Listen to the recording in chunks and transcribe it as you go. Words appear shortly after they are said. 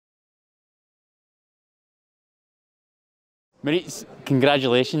Moritz,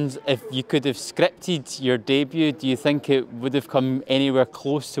 congratulations. If you could have scripted your debut, do you think it would have come anywhere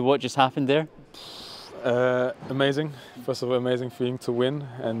close to what just happened there? Amazing. First of all, amazing feeling to win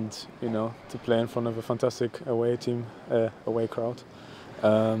and to play in front of a fantastic away team, away crowd.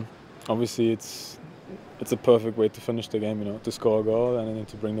 Obviously, it's a perfect way to finish the game. To score a goal and then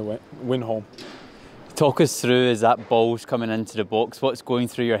to bring the win home. Talk us through as that ball's coming into the box. What's going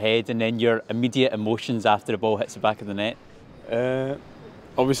through your head, and then your immediate emotions after the ball hits the back of the net?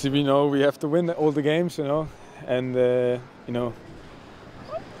 Obviously, we know we have to win all the games, and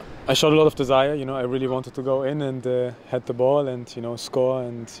I showed a lot of desire. I really wanted to go in and head the ball and score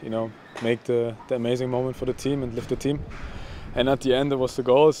and make the amazing moment for the team and lift the team. And at the end, it was the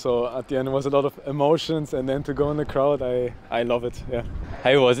goal. So at the end, it was a lot of emotions, and then to go in the crowd, I love it. Yeah.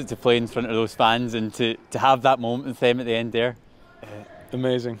 How was it to play in front of those fans and to have that moment with them at the end there?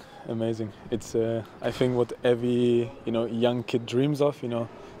 Amazing, amazing. It's I think what every young kid dreams of. To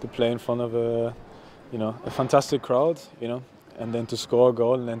play in front of a fantastic crowd. And then to score a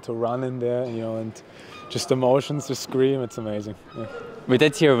goal and then to run in there. And just emotions, to scream. It's amazing. Yeah. We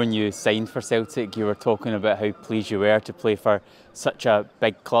did hear when you signed for Celtic, you were talking about how pleased you were to play for such a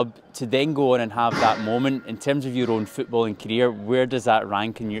big club. To then go on and have that moment, in terms of your own footballing career, where does that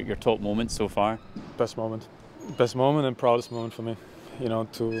rank in your top moments so far? Best moment and proudest moment for me.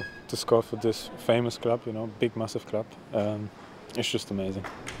 To score for this famous club, big massive club. It's just amazing.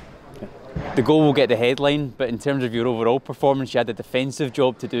 Yeah. The goal will get the headline, but in terms of your overall performance, you had a defensive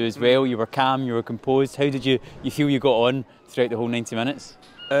job to do as well. You were calm, you were composed. How did you feel you got on throughout the whole 90 minutes?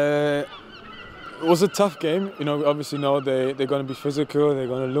 It was a tough game. Obviously they're going to be physical, they're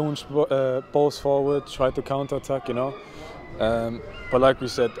going to launch balls forward, try to counter-attack, But like we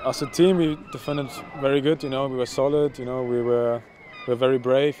said, as a team, we defended very good, we were solid, we were very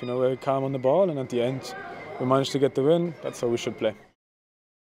brave, very calm on the ball, and at the end, we managed to get the win. That's how we should play.